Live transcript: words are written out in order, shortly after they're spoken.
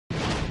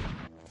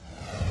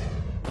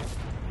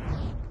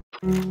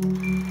When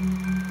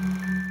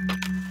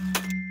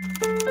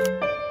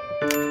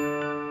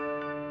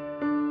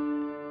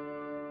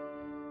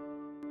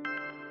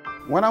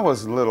I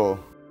was little,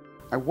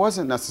 I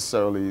wasn't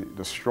necessarily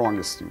the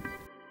strongest student.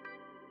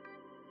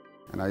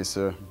 And I used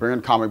to bring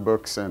in comic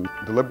books and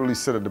deliberately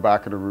sit at the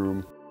back of the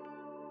room.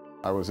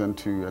 I was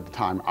into, at the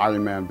time,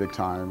 Iron Man big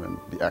time and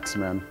the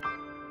X-Men.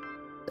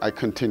 I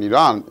continued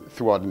on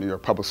throughout the New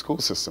York public school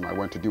system. I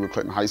went to DeWitt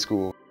Clinton High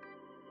School.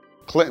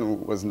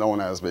 Clinton was known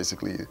as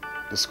basically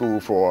the school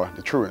for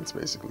the truants,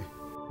 basically.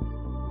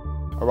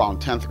 Around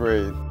 10th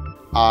grade,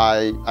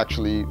 I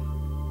actually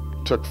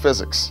took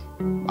physics.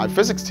 My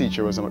physics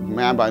teacher was a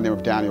man by the name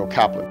of Daniel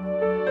Kaplan.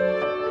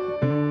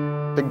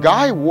 The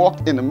guy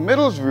walked in the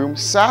middle of the room,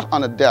 sat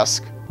on a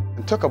desk,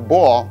 and took a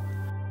ball,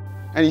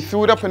 and he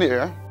threw it up in the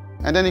air.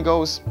 And then he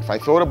goes, if I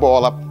throw the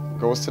ball up, it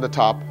goes to the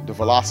top, the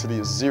velocity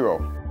is 0.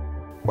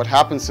 What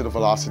happens to the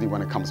velocity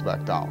when it comes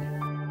back down?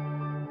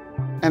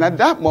 And at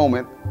that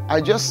moment, I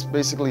just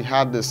basically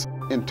had this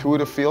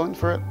intuitive feeling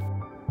for it,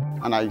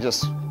 and I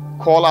just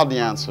called out the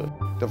answer.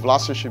 The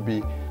velocity should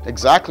be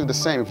exactly the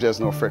same if there's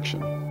no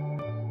friction.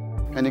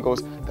 And he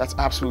goes, that's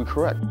absolutely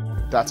correct.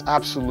 That's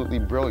absolutely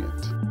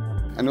brilliant.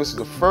 And this is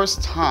the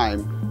first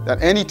time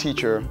that any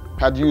teacher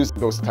had used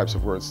those types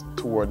of words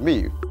toward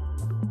me.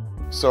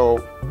 So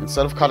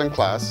instead of cutting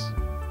class,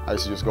 I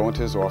used to just go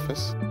into his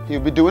office. He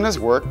would be doing his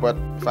work, but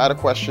if I had a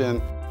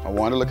question, I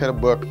wanted to look at a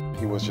book,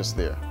 he was just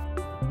there.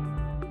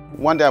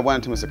 One day I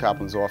went into Mr.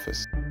 Kaplan's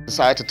office,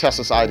 decided to test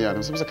this idea on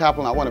him. I said, Mr.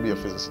 Kaplan, I want to be a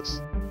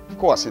physicist. Of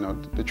course,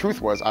 the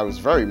truth was I was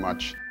very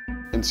much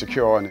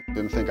insecure and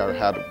didn't think I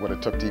had what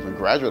it took to even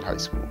graduate high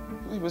school.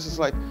 He was just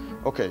like,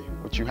 okay,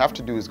 what you have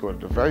to do is go to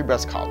the very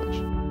best college,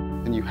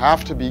 and you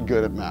have to be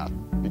good at math,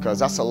 because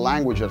that's the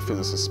language that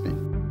physicists speak.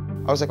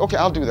 I was like, okay,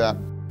 I'll do that.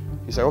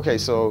 He said, okay,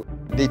 so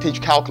they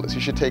teach calculus. You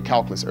should take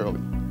calculus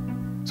early.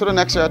 So the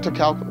next year I took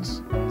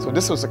calculus. So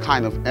this was the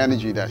kind of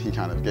energy that he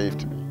kind of gave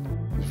to me.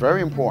 It was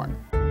very important.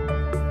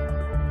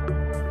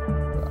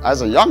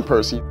 As a young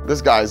person,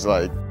 this guy's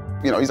like,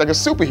 he's like a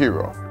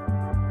superhero.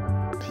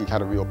 He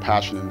had a real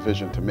passion and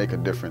vision to make a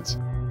difference,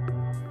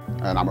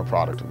 and I'm a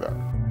product of that.